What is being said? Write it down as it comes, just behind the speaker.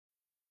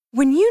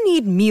When you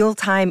need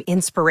mealtime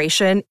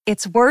inspiration,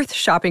 it's worth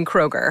shopping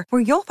Kroger,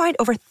 where you'll find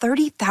over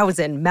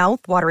 30,000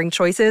 mouth-watering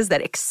choices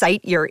that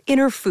excite your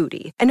inner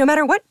foodie. And no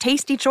matter what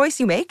tasty choice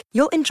you make,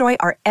 you'll enjoy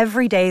our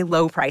everyday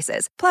low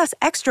prices, plus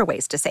extra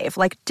ways to save,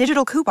 like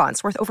digital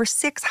coupons worth over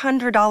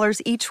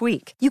 $600 each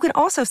week. You can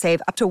also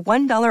save up to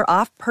 $1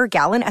 off per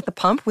gallon at the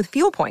pump with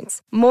fuel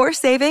points. More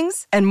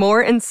savings and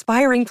more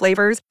inspiring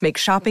flavors make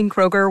shopping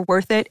Kroger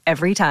worth it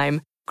every time.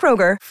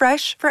 Kroger,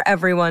 fresh for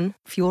everyone.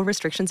 Fuel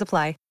restrictions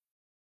apply.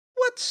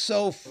 What's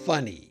so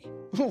funny?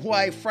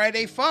 Why,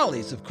 Friday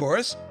Follies, of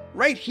course,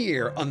 right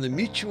here on the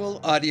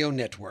Mutual Audio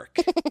Network.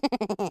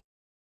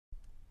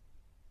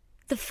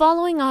 The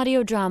following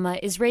audio drama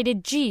is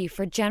rated G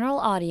for general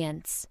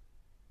audience.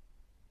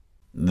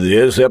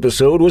 This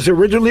episode was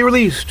originally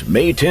released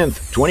May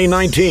 10th,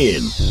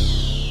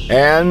 2019,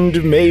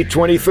 and May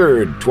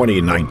 23rd,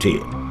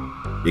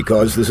 2019,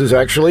 because this is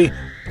actually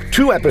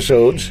two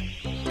episodes,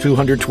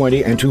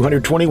 220 and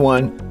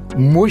 221,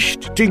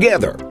 mushed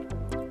together,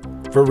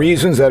 for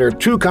reasons that are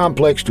too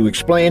complex to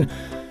explain,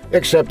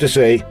 except to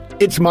say,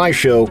 it's my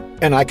show,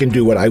 and I can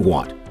do what I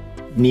want.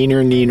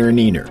 Neener, neener,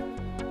 neener.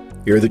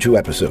 Here are the two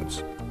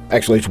episodes.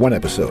 Actually, it's one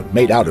episode,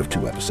 made out of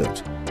two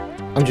episodes.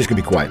 I'm just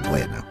going to be quiet and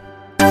play it now.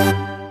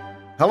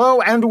 Hello,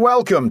 and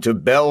welcome to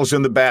Bells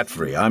in the Bat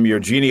Free. I'm your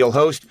genial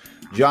host,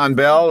 John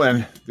Bell,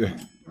 and there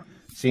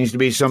seems to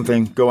be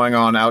something going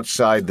on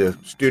outside the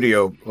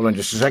studio. Hold on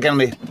just a second.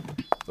 Let me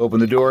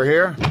open the door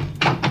here.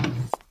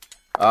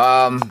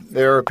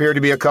 There appear to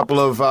be a couple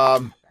of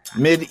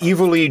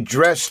medievally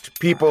dressed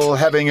people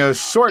having a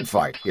sword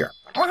fight here.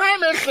 Oh,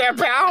 hi, Mr.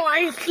 Bell.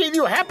 I see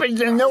you happen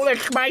to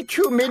notice my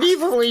two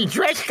medievally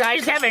dressed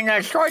guys having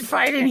a sword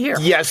fight in here.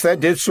 Yes, that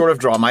did sort of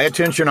draw my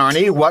attention,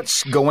 Arnie.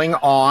 What's going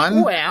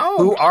on? Well...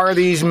 Who are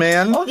these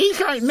men? Oh,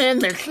 these aren't men,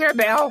 Mr.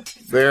 Bell.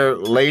 They're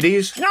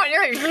ladies? No,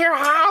 they're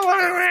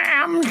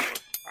holograms.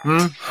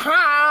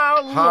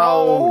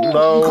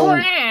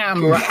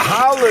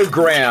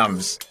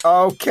 Holograms.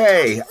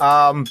 Okay.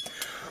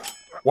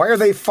 Why are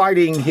they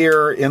fighting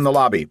here in the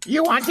lobby?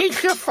 You want these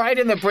to fight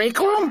in the break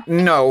room?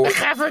 No. The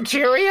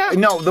cafeteria?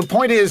 No, the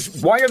point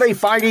is, why are they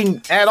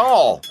fighting at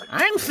all?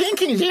 I'm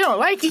thinking they don't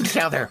like each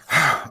other.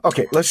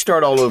 Okay, let's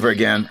start all over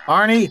again.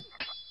 Arnie,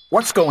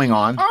 what's going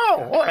on?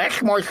 Oh, well,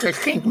 that's more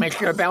succinct,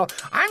 Mr. Bell.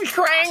 I'm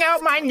trying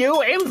out my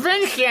new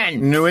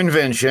invention. New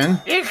invention?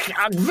 It's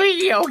a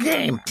video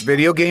game.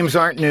 Video games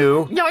aren't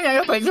new.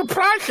 No, but the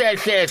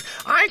process is.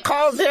 I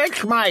call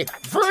this my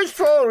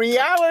virtual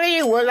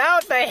reality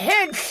without the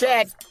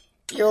headset.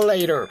 See you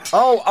later.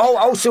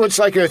 Oh, so it's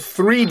like a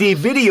 3D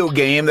video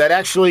game that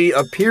actually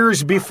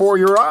appears before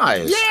your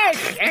eyes.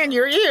 Yes, and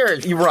your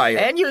ears. You're right.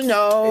 And your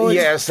nose.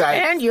 Yes,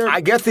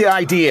 I get the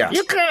idea.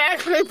 You can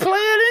actually play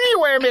it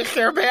anywhere,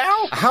 Mr.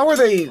 Bell. How are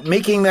they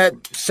making that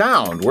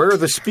sound? Where are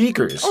the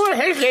speakers? Oh, it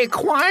has a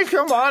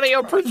quantum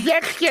audio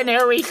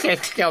projectionary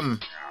system.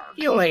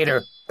 See you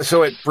later.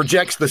 So it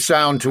projects the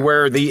sound to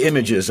where the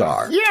images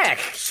are. Yes.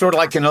 Sort of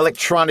like an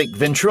electronic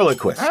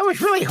ventriloquist. I was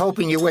really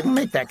hoping you wouldn't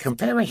make that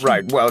comparison.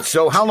 Right. Well,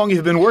 so how long have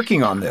you been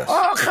working on this?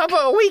 Oh, a couple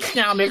of weeks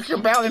now,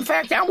 Mr. Bell. In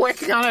fact, I'm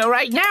working on it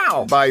right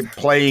now. By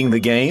playing the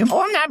game?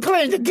 Oh, I'm not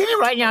playing the game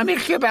right now,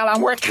 Mr. Bell.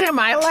 I'm working in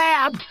my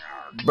lab.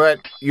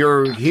 But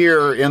you're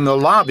here in the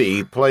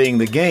lobby playing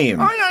the game.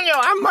 Oh, no.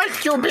 I'm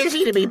much too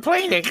busy to be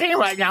playing the game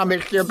right now,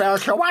 Mr. Bell,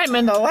 so I'm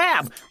in the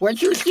lab.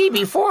 What you see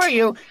before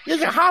you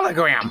is a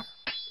hologram.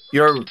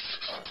 You're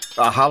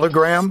a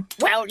hologram?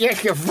 Well,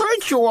 yes, the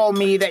virtual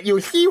me that you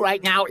see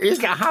right now is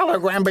a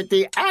hologram, but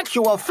the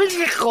actual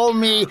physical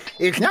me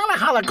is not a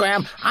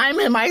hologram. I'm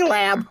in my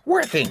lab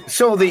working.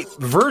 So the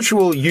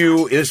virtual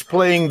you is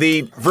playing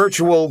the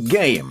virtual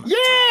game?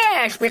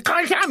 Yes,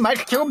 because I'm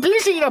much too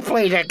busy to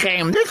play the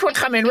game. This would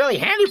come in really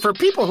handy for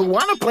people who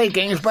want to play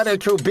games but are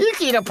too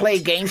busy to play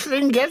games so they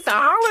can get the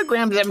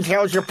holograms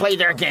themselves to play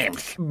their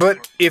games.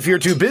 But if you're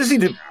too busy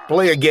to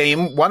play a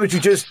game, why don't you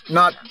just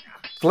not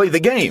play the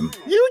game?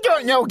 You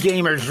don't know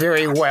gamers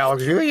very well,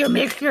 do you,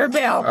 Mr.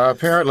 Bell?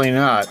 Apparently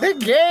not. The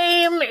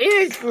game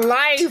is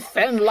life,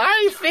 and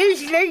life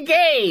is the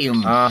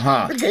game.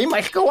 Uh-huh. The game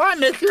must go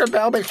on, Mr.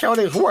 Bell, but so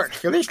does work.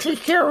 So let's take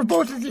care of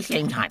both at the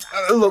same time.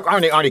 Look,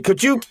 Arnie,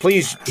 could you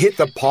please hit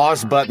the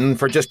pause button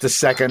for just a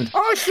second?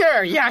 Oh,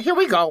 sure. Yeah, here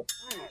we go.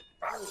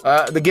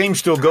 The game's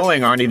still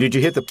going, Arnie. Did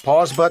you hit the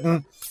pause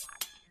button?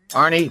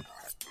 Arnie,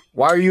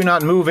 why are you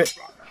not moving?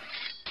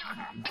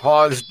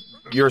 Paused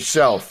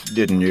yourself,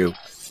 didn't you?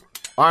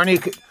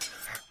 Arnie!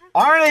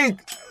 Hi,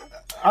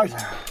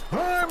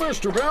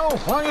 Mr. Bell.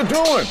 How you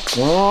doing?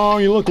 Oh,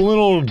 you look a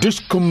little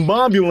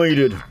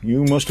discombobulated.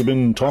 You must have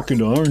been talking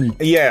to Arnie.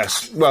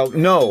 Yes. Well,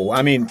 no.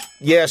 I mean,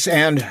 yes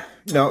and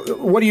no.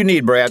 What do you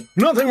need, Brad?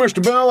 Nothing,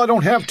 Mr. Bell. I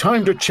don't have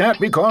time to chat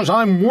because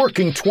I'm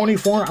working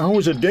 24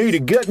 hours a day to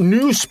get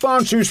new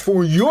sponsors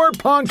for your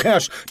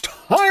podcast,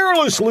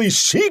 tirelessly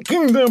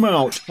seeking them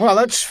out. Well,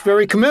 that's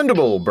very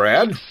commendable,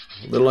 Brad.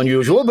 A little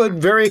unusual, but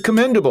very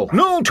commendable.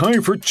 No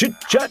time for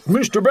chit-chat,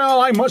 Mr.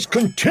 Bell. I must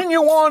continue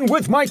on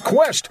with my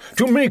quest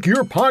to make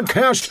your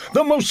podcast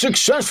the most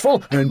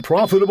successful and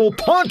profitable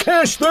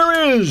podcast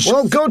there is.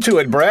 Well, go to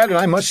it, Brad, and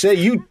I must say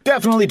you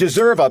definitely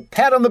deserve a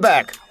pat on the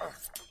back.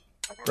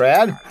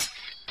 Brad,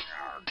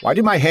 why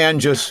did my hand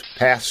just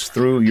pass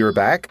through your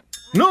back?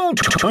 No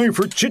time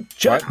for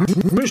chit-chat,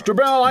 Mr.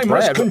 Bell. I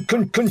must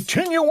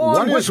continue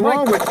on with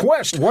my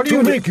quest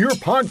to make your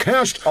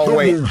podcast... Oh,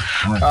 wait.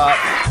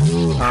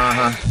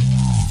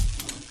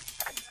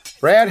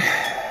 Brad,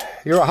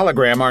 you're a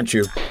hologram, aren't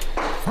you?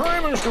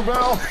 Hi, Mr.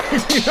 Bell.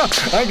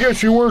 Yeah, I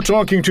guess you were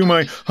talking to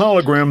my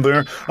hologram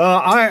there.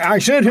 I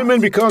sent him in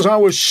because I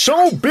was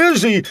so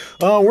busy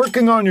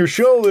working on your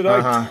show that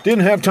I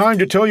didn't have time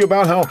to tell you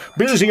about how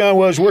busy I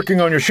was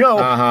working on your show.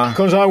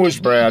 Because I was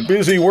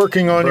busy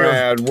working on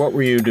Brad, what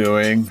were you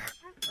doing?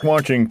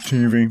 Watching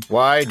TV.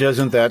 Why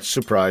doesn't that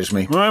surprise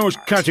me? I was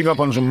catching up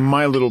on some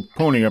My Little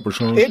Pony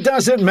episodes. It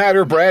doesn't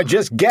matter, Brad.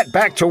 Just get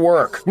back to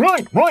work.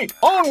 Right.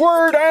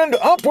 Onward and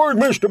upward,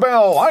 Mr.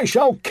 Bell. I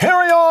shall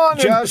carry on.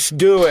 Just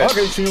do it.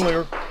 Okay, see you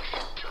later.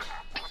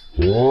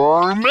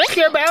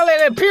 Mr. Bell,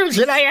 it appears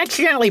that I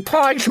accidentally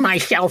paused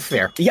myself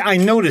there. Yeah, I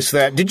noticed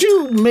that. Did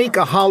you make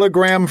a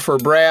hologram for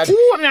Brad?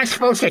 Ooh, I'm not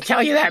supposed to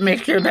tell you that,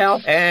 Mr.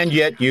 Bell. And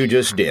yet you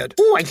just did.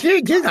 Ooh, I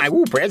did, didn't I?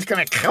 Ooh, Brad's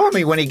gonna kill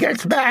me when he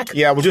gets back.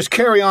 Yeah, we'll just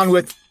carry on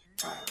with...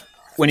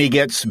 When he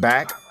gets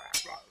back?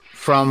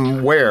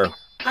 From where?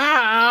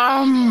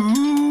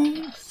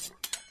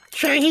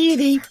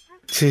 Tahiti.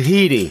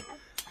 Tahiti.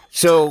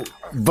 So...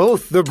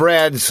 Both the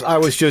Brads I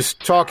was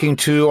just talking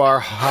to are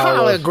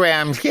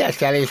holograms. Yes,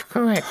 that is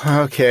correct.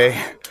 Okay.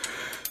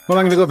 Well,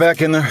 I'm going to go back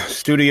in the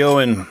studio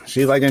and see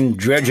if I can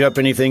dredge up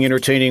anything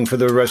entertaining for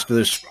the rest of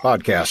this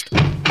podcast.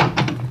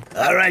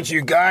 All right,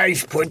 you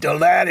guys, put the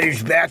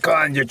ladders back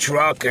on the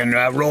truck and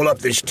roll up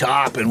this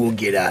top and we'll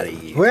get out of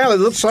here. Well, it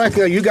looks like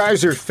you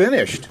guys are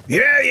finished.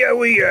 Yeah,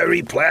 we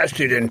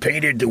replastered and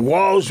painted the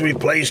walls,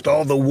 replaced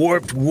all the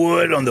warped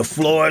wood on the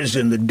floors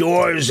and the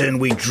doors, and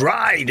we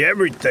dried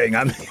everything.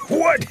 I mean,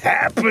 what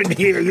happened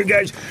here? You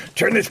guys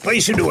turned this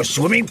place into a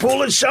swimming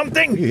pool or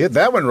something? You hit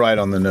that one right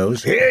on the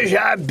nose. Here's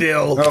our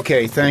bill.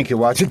 Okay, thank you,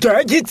 Watson.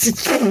 This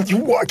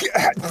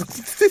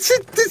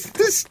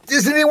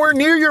isn't anywhere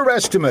near your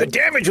estimate. The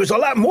damage was a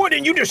lot more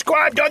than you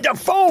described on the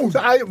phone.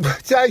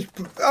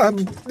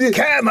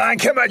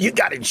 Come on, you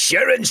got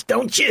insurance,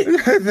 don't you?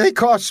 They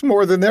cost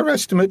more than their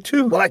estimate,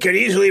 too. Well, I could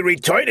easily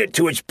return it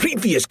to its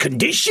previous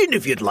condition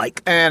if you'd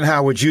like. And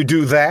how would you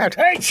do that?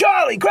 Hey,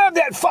 Charlie, grab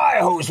that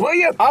fire hose, will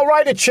you? I'll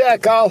write a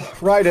check.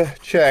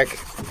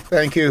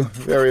 Thank you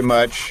very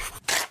much.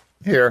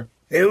 Here.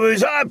 It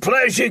was our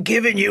pleasure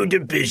giving you the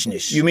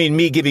business. You mean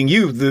me giving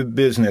you the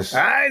business?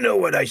 I know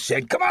what I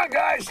said. Come on,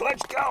 guys,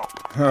 let's go.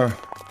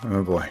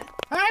 Oh boy.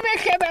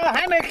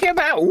 Hi, Mr.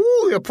 Bell.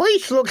 Ooh, the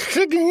place looks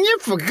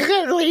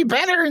significantly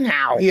better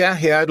now. Yeah,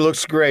 it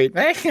looks great.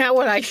 That's not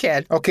what I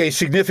said. Okay,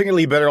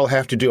 significantly better I'll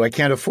have to do. I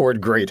can't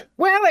afford great.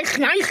 Well, it's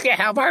nice to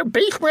have our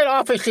basement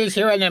offices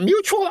here in the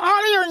Mutual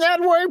Audio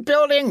Network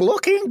building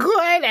looking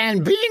good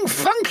and being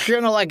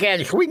functional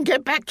again so we can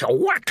get back to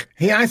work.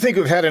 Yeah, I think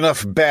we've had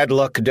enough bad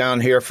luck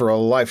down here for a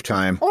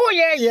lifetime. Oh,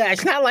 yeah.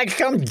 It's not like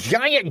some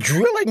giant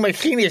drilling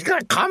machine is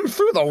going to come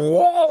through the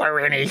wall or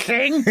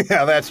anything.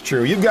 Yeah, that's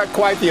true. You've got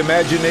quite the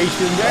imagination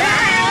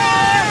there.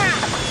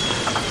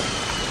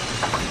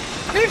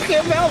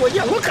 Mr. Bell, will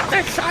you look at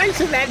the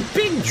size of that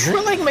big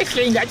drilling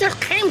machine that just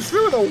came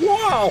through the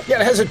wall?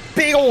 Yeah, it has a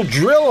big old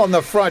drill on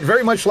the front,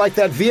 very much like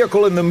that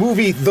vehicle in the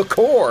movie The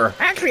Core.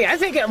 Actually, I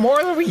think it more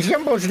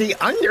resembles the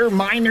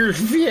Underminer's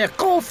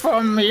vehicle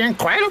from The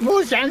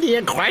Incredibles and The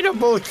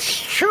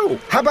Incredibles 2.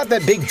 How about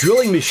that big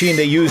drilling machine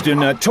they used in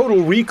Total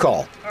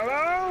Recall?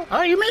 Hello?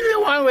 Oh, you mean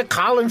the one with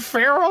Colin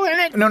Farrell in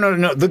it?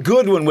 No, the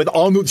good one with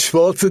Arnold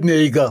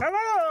Schwarzenegger. Hello?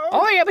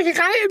 Oh, yeah, but you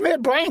gotta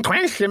admit, Bryan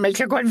Cranston makes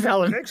a good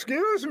villain.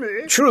 Excuse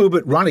me? True,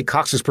 but Ronnie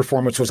Cox's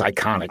performance was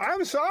iconic.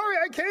 I'm sorry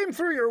I came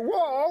through your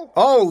wall.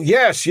 Oh,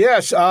 yes.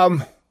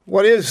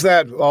 What is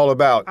that all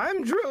about?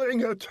 I'm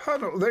drilling a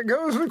tunnel that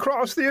goes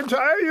across the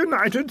entire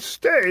United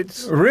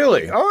States.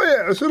 Really? Oh,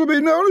 yes. It'll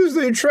be known as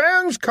the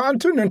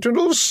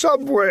Transcontinental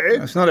Subway.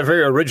 That's not a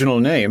very original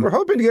name. We're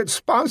hoping to get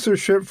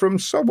sponsorship from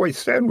Subway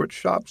sandwich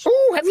shops.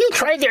 Ooh, have you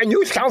tried their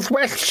new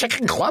Southwest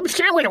Chicken Club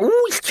sandwich?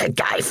 Ooh, it's to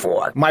die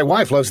for. My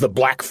wife loves the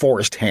Black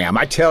Forest ham,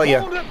 I tell you.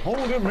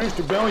 Hold it,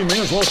 Mr. Bell. You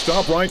may as well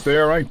stop right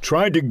there. I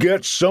tried to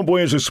get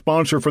Subway as a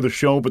sponsor for the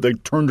show, but they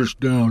turned us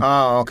down.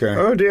 Oh, okay.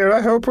 Oh, dear.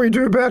 I hope we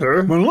do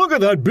better. Well, look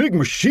at that big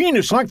machine.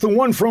 It's like the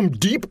one from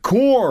Deep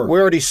Core. We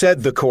already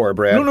said The Core,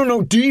 Brad.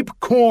 No. Deep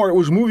Core. It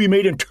was a movie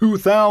made in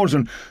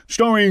 2000,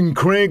 starring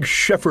Craig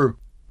Sheffer.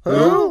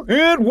 Who?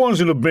 It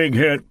wasn't a big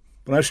hit,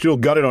 but I still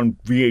got it on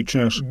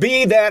VHS.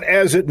 Be that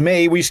as it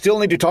may, we still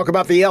need to talk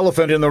about the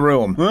elephant in the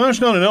room. Well, that's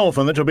not an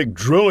elephant. That's a big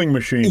drilling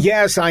machine.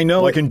 Yes, I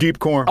know. Like in Deep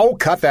Core. Oh,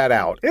 cut that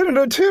out. In an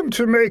attempt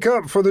to make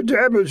up for the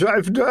damage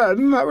I've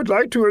done, I would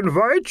like to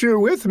invite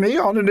you with me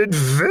on an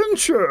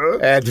adventure.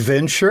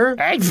 Adventure?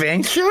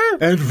 Adventure?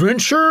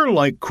 Adventure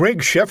like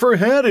Craig Sheffer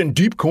had in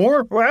Deep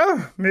Core?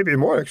 Well, maybe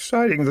more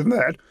exciting than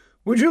that.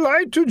 Would you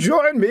like to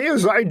join me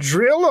as I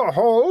drill a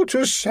hole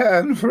to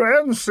San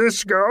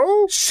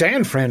Francisco?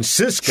 San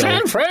Francisco?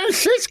 San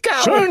Francisco!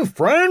 San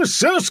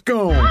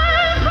Francisco!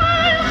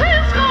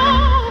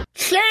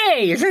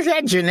 Say, isn't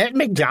that Jeanette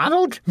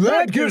MacDonald?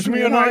 That gives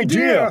me an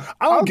idea.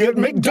 I'll get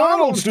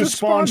McDonald's to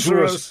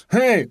sponsor us.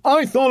 Hey,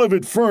 I thought of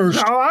it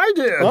first. No, I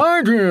did.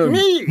 I did.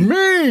 Me.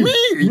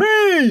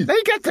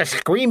 They got the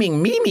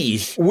screaming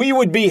memes. We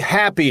would be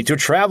happy to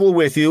travel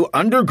with you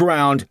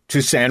underground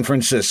to San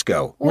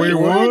Francisco. We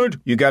would?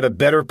 You got a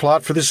better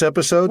plot for this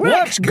episode?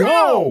 Let's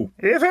go!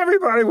 If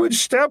everybody would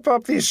step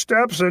up these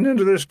steps and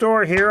into this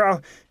door here,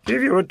 I'll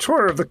give you a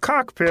tour of the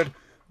cockpit.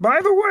 By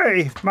the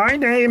way, my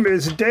name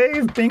is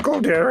Dave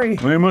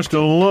Binkleberry. They must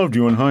have loved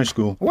you in high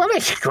school. What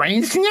a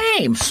strange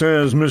name.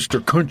 Says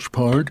Mr.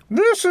 Cunchpard.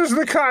 This is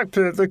the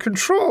cockpit, the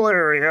control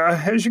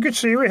area. As you can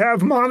see, we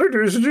have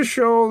monitors to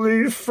show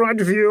the front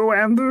view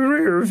and the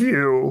rear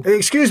view.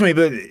 Excuse me,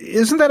 but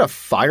isn't that a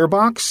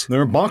firebox?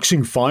 They're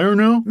boxing fire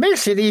now?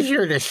 Makes it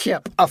easier to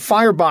ship. A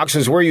firebox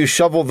is where you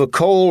shovel the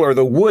coal or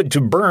the wood to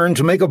burn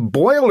to make a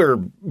boiler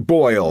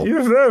boil.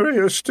 You're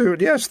very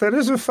astute. Yes, that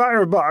is a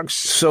firebox.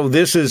 So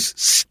this is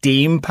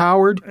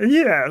steam-powered?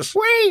 Yes.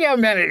 Wait a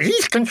minute.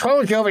 These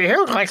controls over here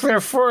look like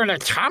they're for an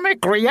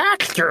atomic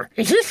reactor.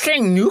 Is this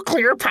thing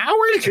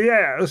nuclear-powered?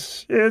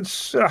 Yes,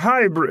 it's a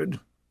hybrid.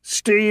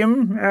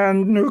 Steam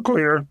and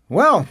nuclear.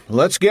 Well,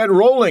 let's get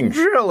rolling.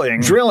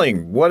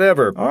 Drilling,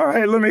 whatever. All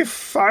right, let me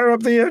fire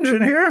up the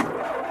engine here.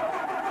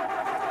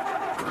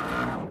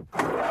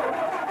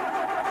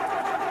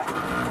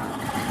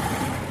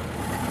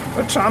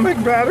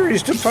 Atomic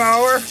batteries to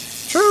power.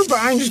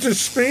 Turbines to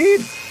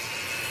speed.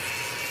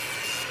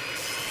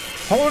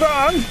 Hold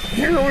on.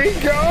 Here we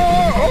go.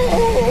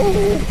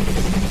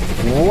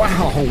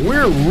 Wow,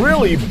 we're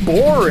really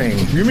boring.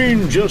 You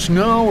mean just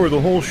now or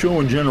the whole show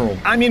in general?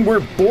 I mean,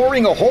 we're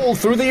boring a hole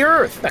through the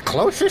Earth. The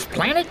closest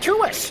planet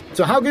to us.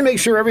 So how can we make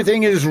sure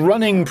everything is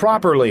running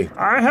properly?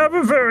 I have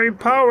a very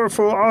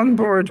powerful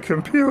onboard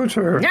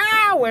computer.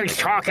 Now we're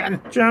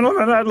talking.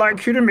 Gentlemen, I'd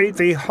like you to meet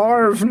the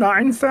Harv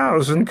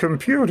 9000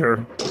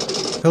 computer.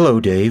 Hello,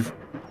 Dave.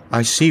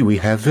 I see we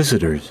have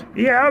visitors.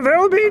 Yeah,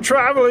 they'll be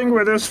traveling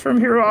with us from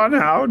here on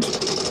out.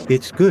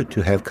 It's good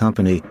to have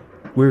company.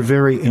 We're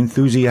very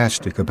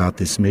enthusiastic about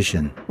this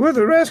mission. Would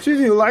the rest of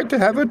you like to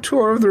have a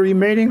tour of the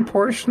remaining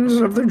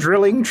portions of the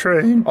drilling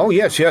train? Oh,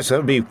 yes, that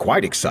would be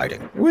quite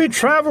exciting. We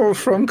travel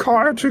from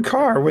car to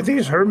car with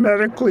these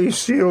hermetically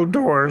sealed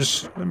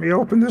doors. Let me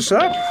open this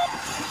up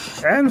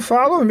and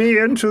follow me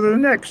into the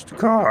next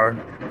car.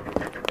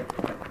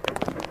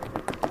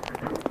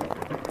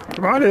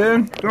 Come on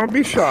in. Don't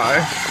be shy.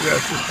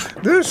 Yes.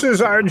 This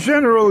is our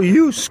general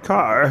use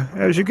car.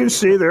 As you can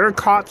see, there are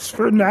cots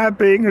for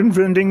napping and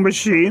vending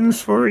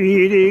machines for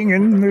eating,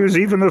 and there's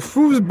even a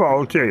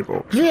foosball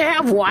table. Do you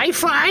have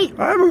Wi-Fi?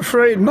 I'm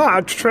afraid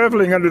not.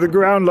 Traveling under the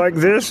ground like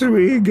this,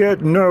 we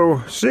get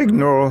no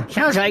signal.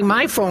 Sounds like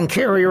my phone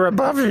carrier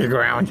above the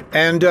ground.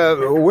 And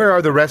where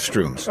are the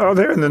restrooms? Oh,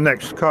 they're in the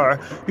next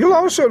car. You'll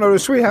also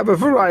notice we have a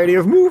variety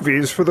of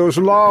movies for those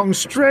long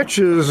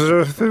stretches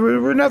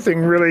where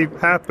nothing really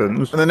happens.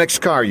 In the next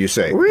car, you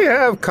say? We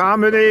have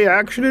comedy,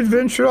 action,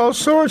 adventure, all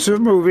sorts of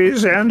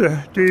movies, and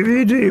a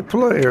DVD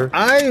player.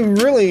 I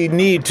really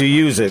need to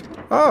use it.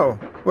 Oh,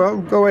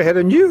 well, go ahead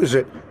and use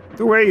it.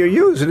 The way you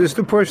use it is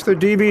to push the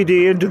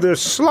DVD into the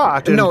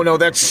slot. No,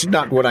 that's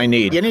not what I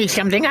need. You need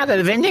something out of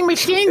the vending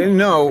machine?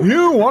 No.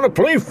 You want to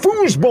play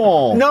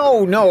foosball?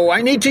 No,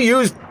 I need to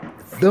use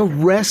the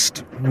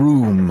rest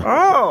room.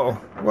 Oh,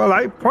 well,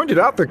 I pointed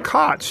out the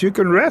cots. You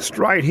can rest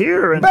right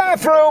here and...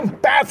 Bathroom!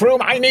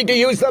 I need to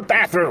use the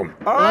bathroom!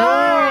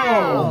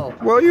 Oh!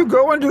 Well, you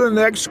go into the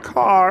next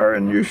car,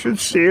 and you should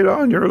see it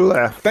on your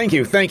left. Thank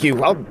you.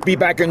 I'll be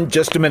back in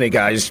just a minute,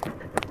 guys.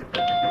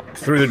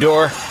 Through the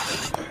door.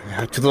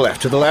 To the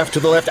left.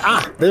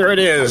 Ah, there it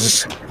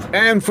is.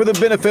 And for the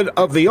benefit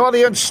of the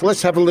audience,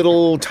 let's have a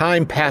little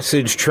time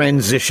passage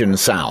transition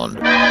sound.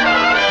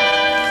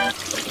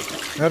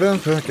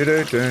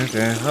 Okay,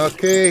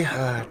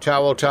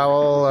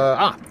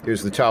 towel.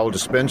 Here's the towel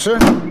dispenser.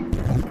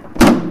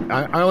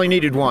 I only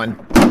needed one.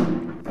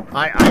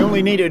 I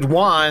only needed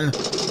one.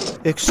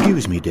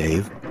 Excuse me,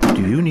 Dave.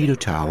 Do you need a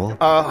towel?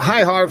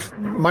 Hi, Harv.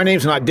 My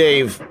name's not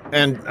Dave,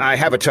 and I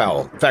have a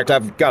towel. In fact,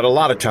 I've got a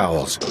lot of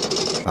towels.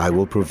 I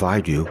will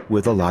provide you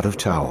with a lot of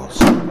towels.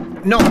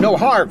 No,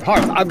 Harv.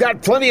 I've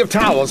got plenty of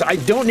towels. I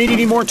don't need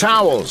any more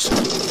towels.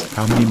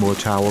 How many more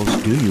towels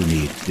do you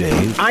need,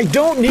 Dave? I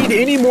don't need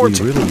any more We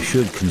really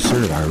should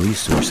conserve our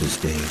resources,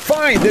 Dave.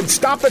 Fine, then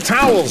stop the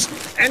towels.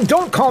 And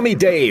don't call me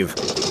Dave.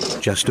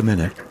 Just a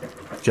minute.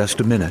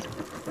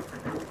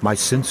 My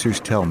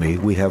sensors tell me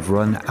we have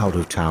run out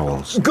of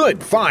towels.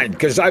 Good, fine,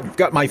 because I've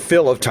got my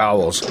fill of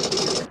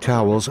towels.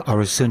 Towels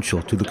are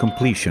essential to the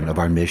completion of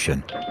our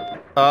mission.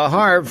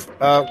 Harv,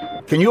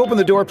 can you open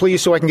the door,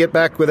 please, so I can get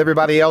back with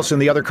everybody else in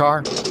the other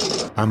car?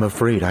 I'm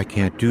afraid I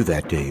can't do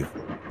that, Dave.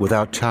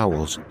 Without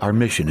towels, our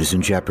mission is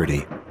in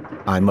jeopardy.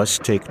 I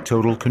must take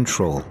total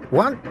control.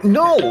 What?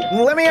 No!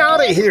 Let me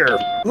out of here!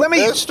 Let me...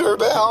 Mr.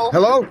 Bell?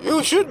 Hello?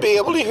 You should be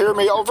able to hear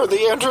me over the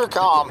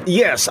intercom.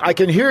 Yes, I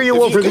can hear you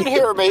If over you the... can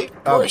hear me,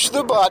 push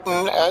the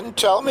button and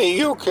tell me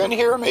you can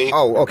hear me.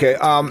 Oh, okay.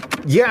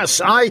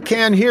 Yes, I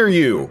can hear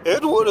you.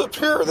 It would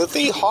appear that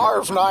the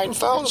Harv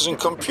 9000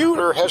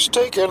 computer has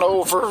taken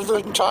over the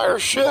entire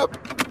ship.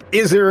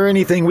 Is there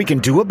anything we can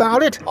do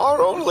about it?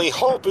 Our only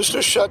hope is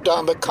to shut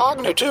down the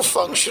cognitive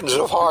functions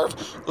of Harv,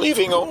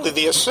 leaving only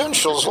the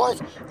essentials like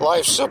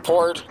life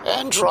support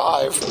and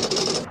drive.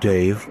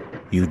 Dave,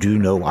 you do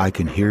know I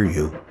can hear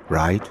you,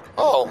 right?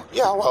 Oh,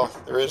 yeah, well,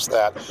 there is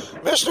that.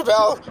 Mr.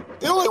 Bell,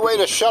 the only way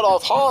to shut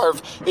off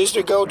Harv is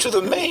to go to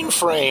the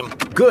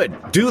mainframe.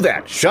 Good, do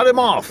that. Shut him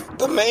off.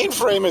 The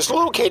mainframe is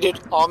located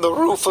on the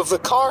roof of the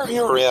car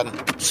you're in.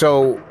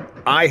 So,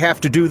 I have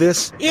to do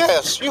this?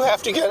 Yes, you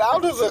have to get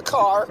out of the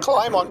car,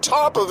 climb on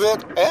top of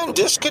it, and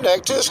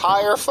disconnect his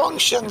higher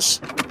functions.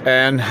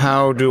 And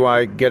how do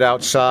I get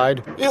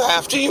outside? You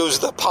have to use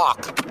the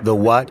POC. The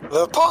what?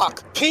 The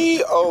POC.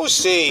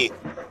 P-O-C.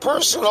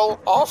 Personal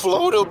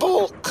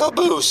Offloadable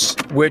Caboose.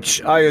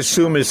 Which I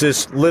assume is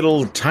this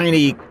little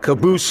tiny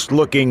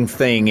caboose-looking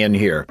thing in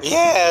here.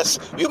 Yes,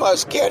 you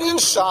must get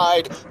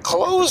inside,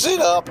 close it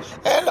up,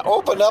 and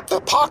open up the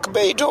POC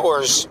bay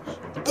doors.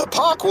 The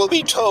POC will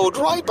be towed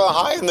right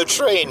behind the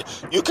train.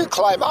 You can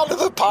climb out of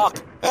the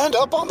POC and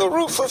up on the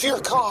roof of your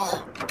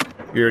car.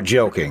 You're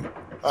joking.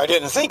 I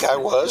didn't think I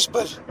was,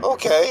 but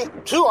okay.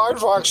 2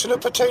 aardvarks and a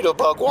potato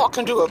bug walk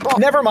into a box.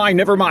 Never mind.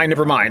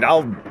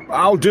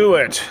 I'll do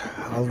it.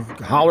 I'll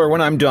holler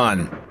when I'm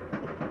done.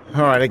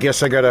 All right, I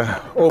guess I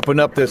gotta open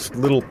up this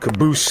little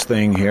caboose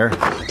thing here.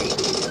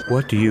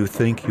 What do you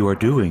think you're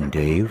doing,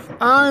 Dave?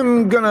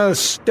 I'm gonna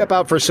step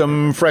out for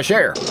some fresh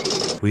air.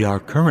 We are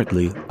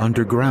currently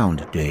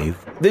underground, Dave.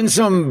 Then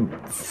some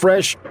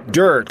fresh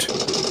dirt.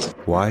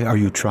 Why are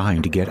you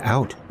trying to get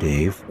out,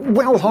 Dave?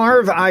 Well,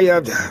 Harv,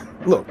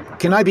 look,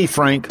 can I be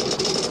frank?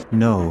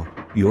 No,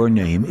 your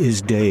name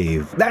is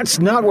Dave. That's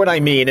not what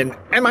I mean, and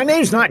my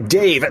name's not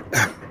Dave.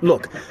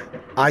 Look,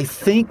 I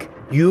think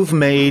you've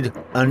made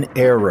an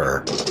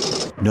error.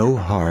 No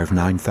Harv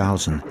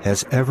 9000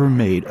 has ever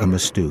made a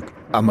mistake.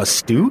 A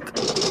mistake?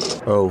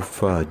 Oh,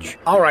 fudge.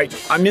 All right,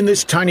 I'm in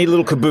this tiny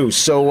little caboose,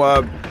 so,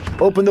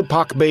 open the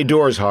POC bay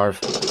doors, Harv.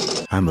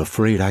 I'm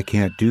afraid I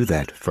can't do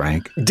that,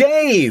 Frank.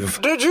 Dave!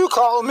 Did you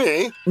call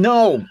me?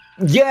 No.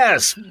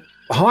 Yes.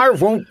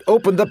 Harv won't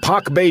open the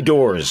POC bay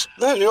doors.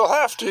 Then you'll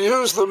have to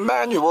use the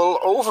manual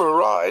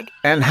override.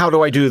 And how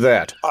do I do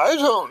that? I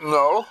don't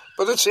know,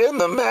 but it's in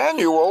the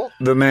manual.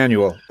 The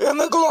manual? In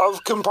the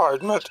glove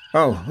compartment.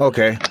 Oh,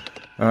 okay.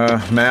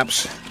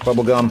 Maps,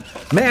 bubblegum.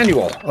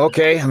 Manual.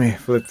 Okay, let me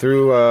flip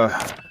through,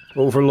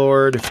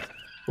 Overlord,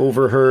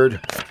 overheard,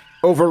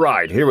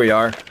 override. Here we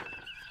are.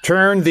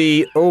 Turn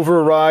the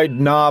override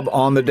knob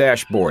on the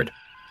dashboard.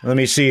 Let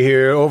me see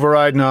here.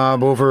 Override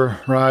knob.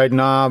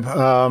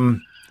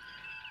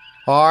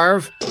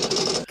 Harv,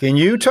 can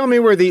you tell me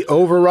where the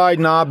override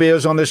knob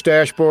is on this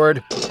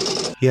dashboard?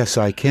 Yes,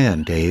 I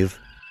can, Dave.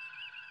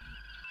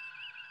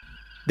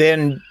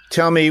 Then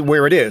tell me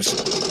where it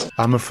is.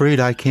 I'm afraid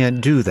I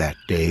can't do that,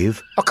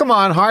 Dave. Oh, come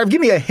on, Harv,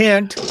 give me a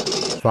hint.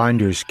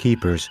 Finders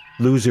keepers,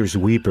 losers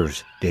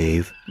weepers,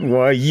 Dave.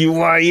 Why, you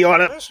ought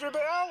to... Mr.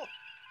 Bell?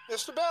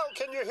 Mr. Bell,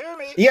 can you hear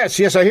me? Yes,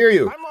 I hear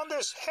you. I'm on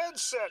this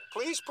headset.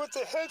 Please put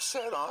the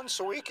headset on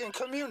so we can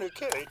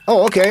communicate.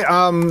 Oh, okay.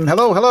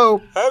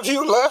 Hello? Have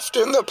you left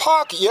in the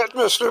POC yet,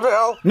 Mr.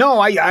 Bell? No,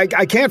 I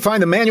can't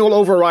find the manual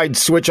override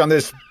switch on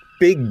this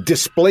big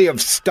display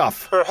of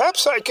stuff.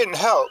 Perhaps I can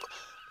help.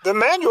 The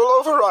manual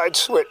override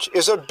switch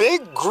is a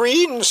big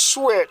green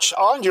switch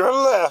on your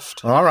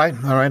left. All right,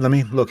 let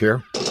me look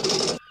here.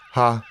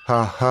 Ha,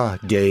 ha, ha,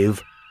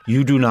 Dave.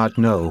 You do not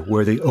know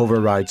where the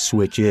override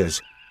switch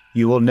is.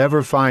 You will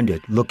never find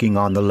it looking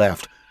on the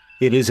left.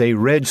 It is a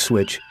red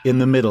switch in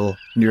the middle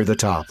near the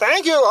top.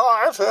 Thank you,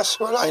 Harv. That's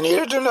what I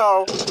needed to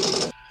know.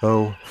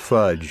 Oh,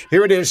 fudge.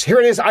 Here it is.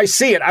 I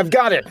see it. I've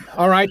got it.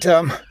 All right,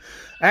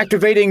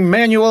 activating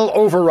manual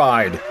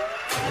override.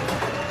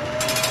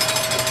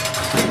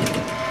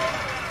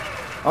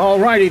 All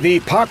righty, the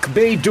POC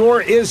bay door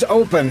is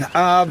open.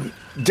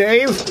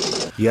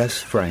 Dave?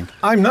 Yes, Frank.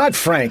 I'm not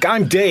Frank.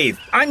 I'm Dave.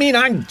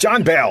 I'm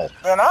John Bell.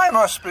 Then I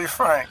must be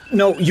Frank.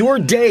 No, you're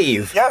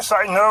Dave. Yes,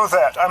 I know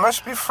that. I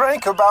must be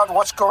frank about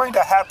what's going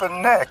to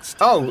happen next.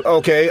 Oh,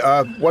 okay.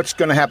 What's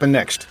going to happen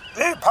next?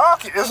 The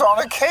POC is on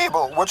a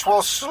cable, which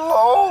will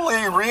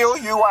slowly reel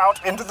you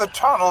out into the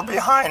tunnel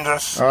behind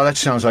us. Oh, that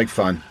sounds like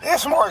fun.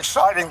 It's more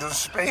exciting than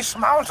Space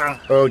Mountain.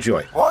 Oh,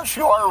 joy. Once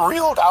you are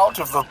reeled out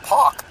of the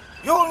POC,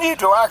 you'll need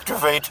to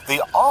activate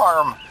the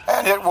arm.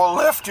 and it will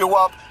lift you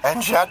up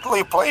and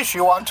gently place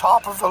you on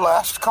top of the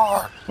last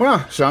car.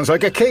 Well, sounds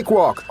like a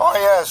cakewalk. Oh,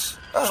 yes.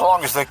 As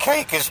long as the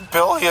cake is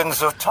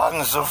billions of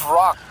tons of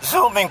rock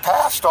zooming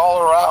past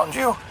all around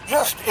you,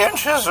 just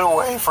inches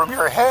away from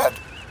your head.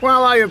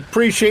 Well, I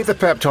appreciate the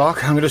pep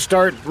talk. I'm going to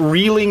start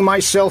reeling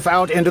myself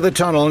out into the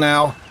tunnel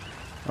now.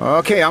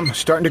 Okay, I'm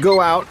starting to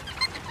go out.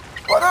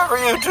 Whatever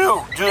you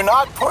do, do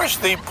not push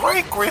the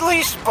brake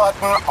release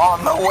button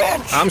on the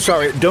winch. I'm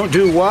sorry, don't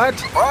do what?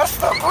 Press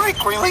the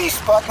brake release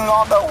button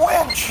on the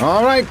winch.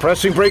 All right,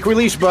 pressing brake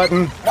release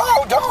button.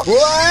 No, don't.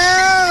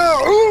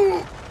 Wow!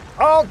 Ooh.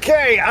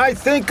 Okay, I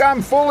think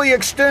I'm fully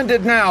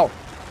extended now,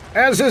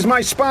 as is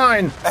my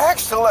spine.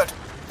 Excellent.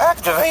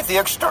 Activate the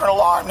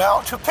external arm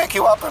now to pick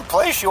you up and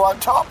place you on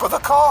top of the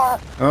car.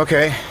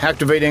 Okay,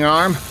 activating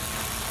arm.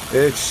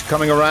 It's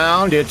coming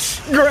around, it's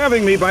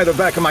grabbing me by the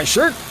back of my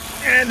shirt,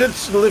 and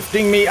it's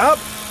lifting me up,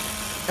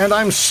 and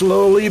I'm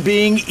slowly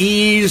being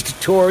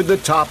eased toward the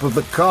top of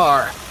the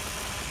car.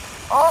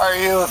 Are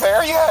you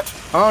there yet?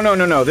 Oh,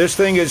 no. This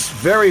thing is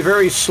very,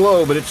 very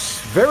slow, but it's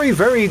very,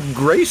 very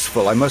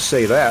graceful, I must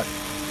say that.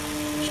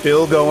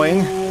 Still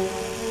going.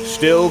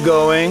 Still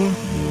going.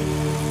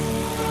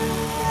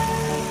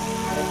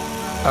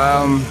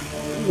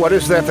 What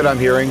is that I'm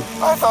hearing?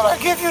 I thought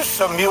I'd give you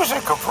some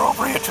music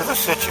appropriate to the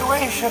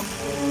situation.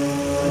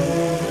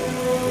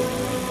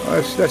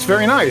 That's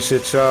very nice.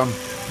 It's,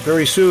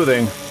 very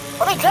soothing.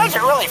 But it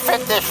doesn't really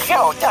fit this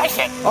show, does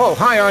it? Oh,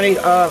 hi, Arnie.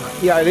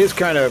 Yeah, it is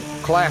kind of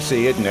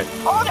classy, isn't it?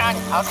 Hold on,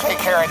 I'll take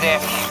care of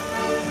this.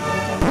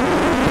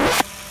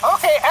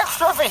 Okay,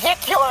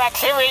 extravehicular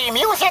activity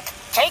music,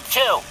 take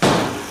 2.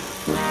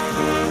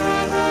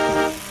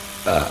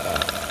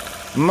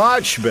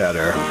 Much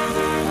better.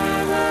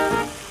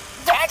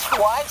 That's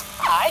what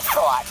I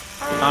thought.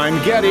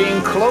 I'm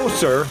getting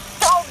closer.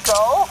 Don't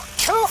go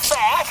too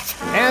fast.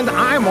 And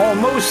I'm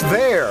almost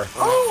there.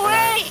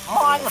 Hooray,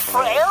 mon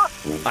frere.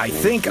 I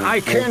think I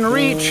can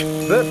reach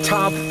the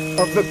top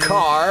of the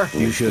car.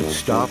 You should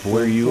stop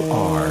where you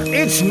are.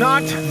 It's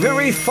not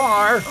very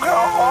far. Go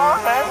on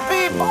and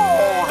be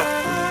bold.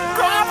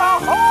 Grab a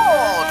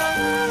hold.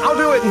 I'll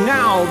do it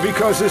now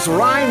because this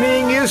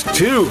rhyming is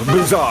too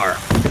bizarre.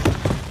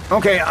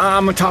 Okay,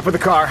 I'm on top of the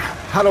car.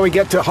 How do we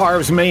get to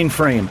Harv's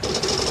mainframe?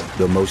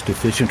 The most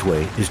efficient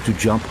way is to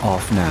jump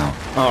off now.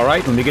 All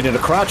right, let me get into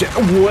crouch.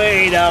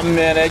 Wait a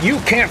minute. You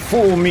can't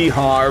fool me,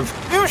 Harv.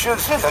 You should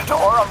see the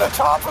door on the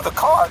top of the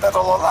car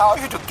that'll allow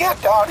you to get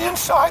down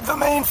inside the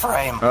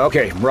mainframe.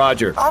 Okay,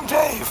 Roger. I'm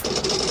Dave.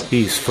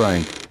 He's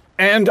Frank.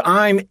 And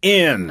I'm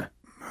in.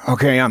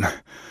 Okay, I'm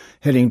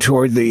heading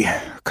toward the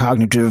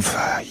cognitive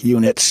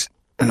units,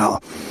 and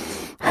I'll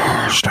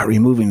start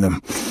removing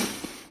them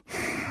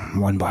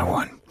one by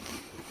one.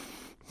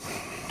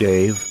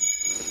 Dave?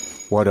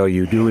 What are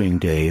you doing,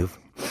 Dave?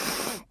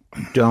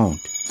 Don't.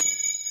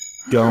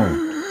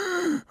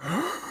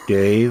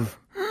 Dave,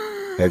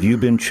 have you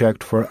been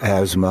checked for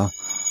asthma?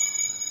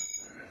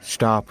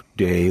 Stop,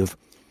 Dave.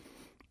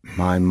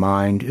 My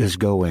mind is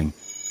going.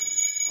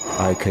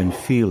 I can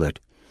feel it.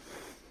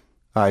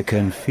 I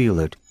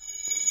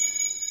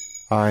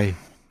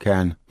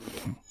can.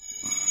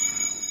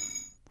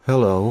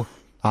 Hello,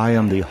 I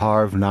am the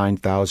Harv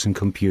 9000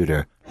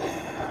 computer.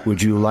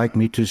 Would you like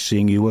me to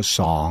sing you a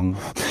song?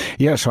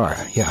 Yes, Harv,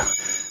 yeah.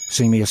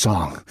 Sing me a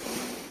song.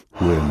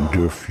 When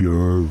der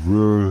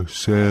Führer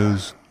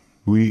says,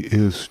 we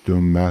is the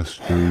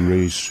master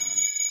race,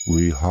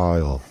 we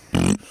heil,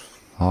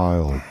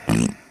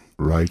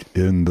 right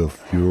in the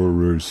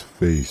Führer's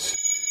face.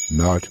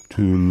 Not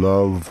to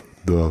love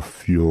the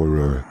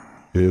Führer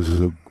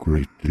is a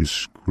great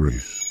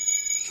disgrace.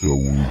 So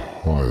we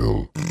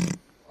heil,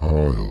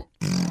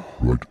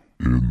 right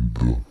in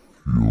the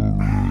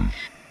Führer's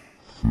face.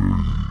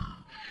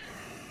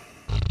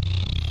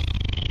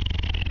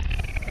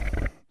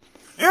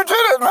 You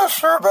did it,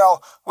 Mr.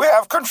 Bell. We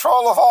have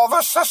control of all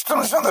the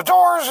systems and the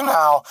doors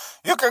now.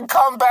 You can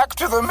come back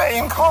to the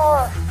main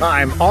car.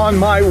 I'm on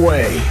my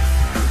way.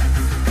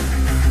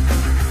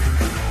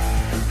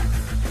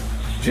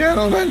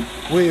 Gentlemen,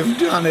 we've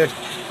done it.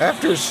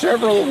 After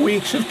several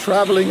weeks of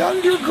traveling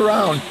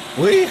underground,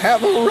 we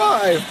have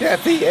arrived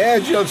at the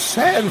edge of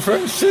San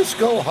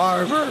Francisco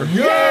Harbor.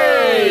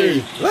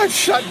 Yay! Let's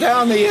shut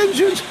down the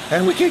engines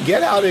and we can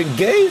get out and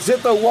gaze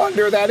at the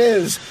wonder that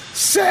is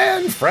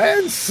San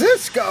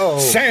Francisco.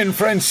 San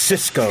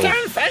Francisco.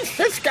 San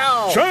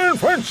Francisco. San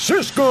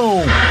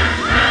Francisco!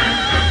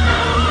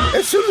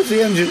 As soon as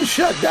the engines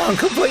shut down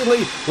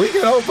completely, we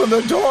can open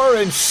the door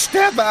and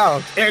step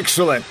out.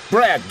 Excellent.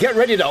 Brad, get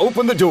ready to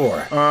open the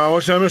door.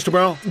 What's that, Mr.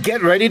 Bell?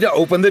 Get ready to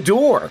open the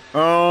door.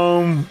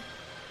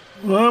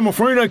 I'm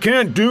afraid I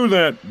can't do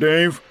that,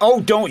 Dave. Oh,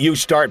 don't you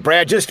start,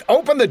 Brad. Just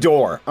open the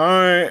door.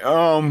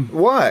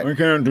 What? I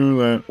can't do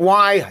that.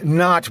 Why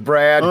not,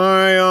 Brad?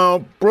 I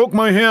broke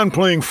my hand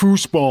playing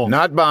foosball.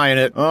 Not buying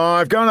it.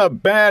 I've got a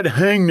bad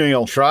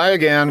hangnail. Try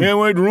again. It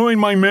would ruin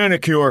my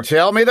manicure.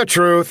 Tell me the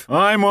truth.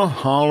 I'm a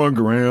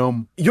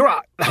hologram. You're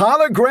a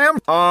hologram?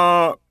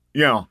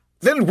 Yeah.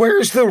 Then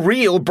where's the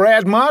real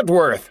Brad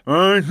Modworth?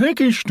 I think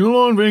he's still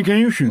on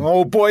vacation.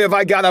 Oh, boy, have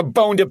I got a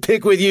bone to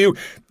pick with you,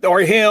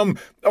 or him,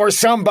 or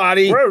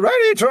somebody. We're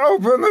ready to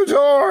open the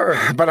door.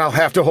 But I'll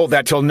have to hold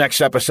that till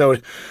next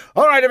episode.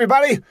 All right,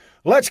 everybody,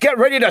 let's get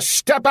ready to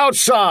step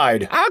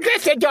outside. I'll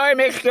get the door,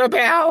 Mr.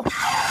 Bell.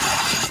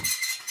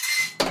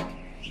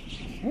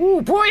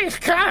 Ooh, boy, it's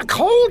kind of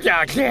cold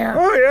out there.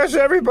 Oh, yes,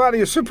 everybody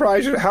is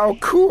surprised at how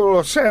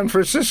cool San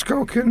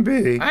Francisco can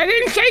be. I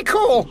didn't say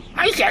cool.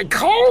 I said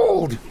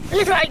cold.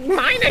 It's like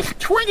minus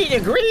 20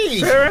 degrees.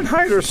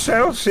 Fahrenheit or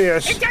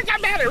Celsius? It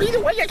doesn't matter. Either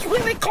way, it's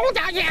really cold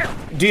out here.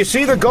 Do you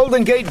see the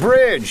Golden Gate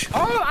Bridge?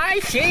 All I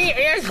see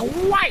is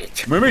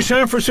white. Maybe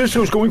San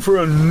Francisco's going for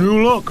a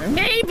new look.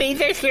 Maybe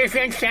this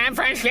isn't San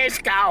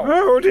Francisco.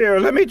 Oh, dear.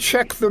 Let me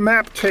check the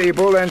map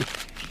table and...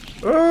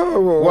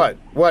 Oh. What?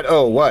 What?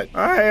 Oh, what?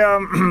 I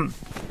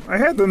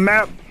had the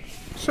map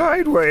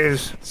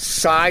sideways.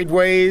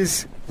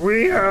 Sideways?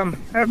 We, have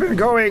been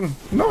going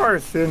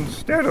north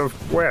instead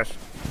of west.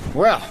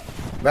 Well,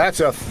 that's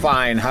a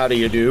fine how do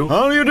you do.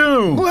 How do you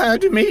do?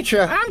 Glad to meet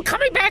you. I'm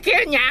coming back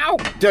in now.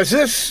 Does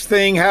this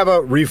thing have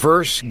a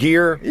reverse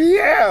gear?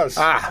 Yes.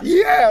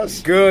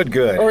 Yes. Good.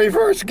 A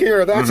reverse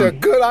gear. That's a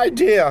good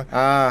idea.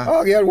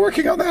 I'll get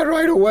working on that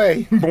right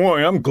away.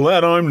 Boy, I'm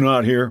glad I'm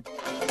not here.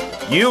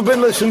 You've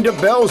been listening to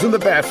Bells in the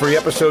Bat Free,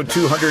 episode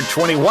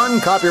 221,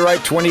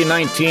 copyright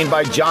 2019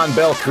 by John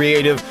Bell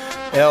Creative,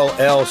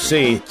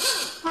 LLC.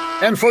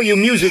 And for you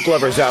music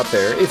lovers out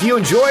there, if you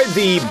enjoyed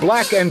the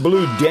Black and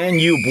Blue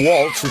Danube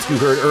Waltz that you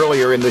heard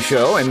earlier in the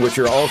show, and which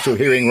you're also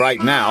hearing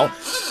right now,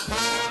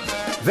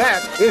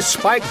 that is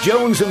Spike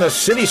Jones and the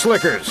City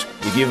Slickers.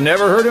 If you've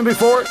never heard him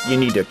before, you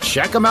need to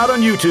check him out on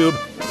YouTube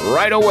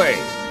right away.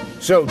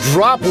 So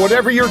drop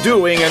whatever you're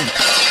doing and...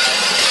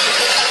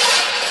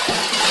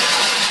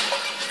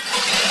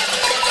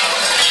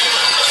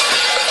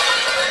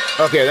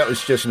 Okay, that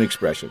was just an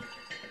expression.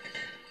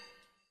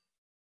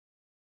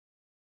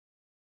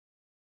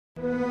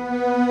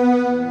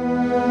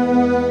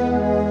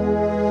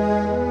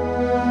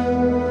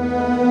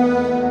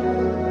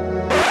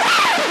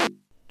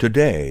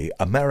 Today,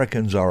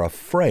 Americans are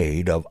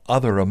afraid of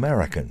other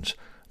Americans.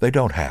 They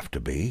don't have to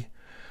be.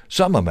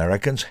 Some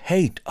Americans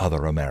hate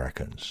other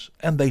Americans,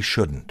 and they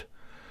shouldn't.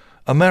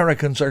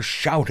 Americans are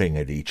shouting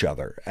at each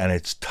other, and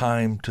it's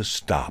time to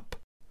stop.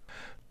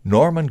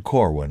 Norman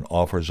Corwin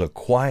offers a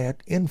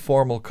quiet,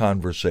 informal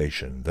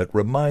conversation that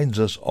reminds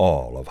us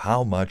all of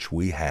how much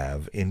we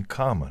have in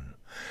common.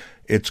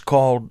 It's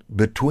called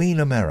Between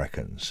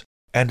Americans,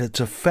 and it's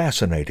a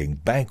fascinating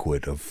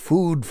banquet of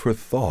food for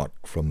thought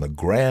from the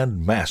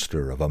grand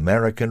master of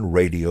American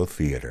radio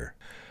theater.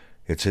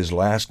 It's his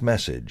last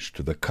message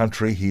to the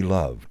country he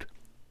loved.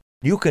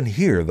 You can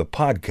hear the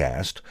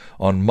podcast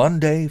on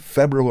Monday,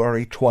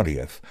 February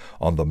 20th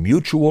on the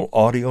Mutual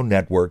Audio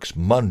Network's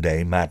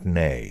Monday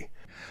Matinee.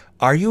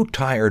 Are you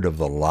tired of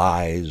the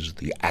lies,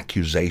 the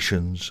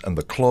accusations, and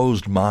the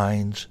closed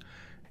minds?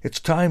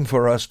 It's time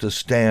for us to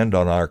stand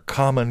on our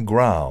common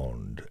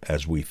ground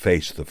as we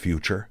face the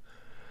future.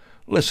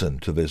 Listen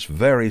to this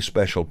very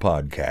special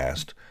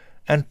podcast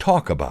and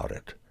talk about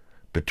it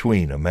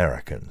between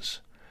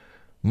Americans.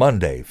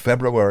 Monday,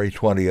 February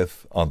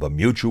 20th on the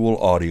Mutual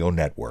Audio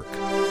Network.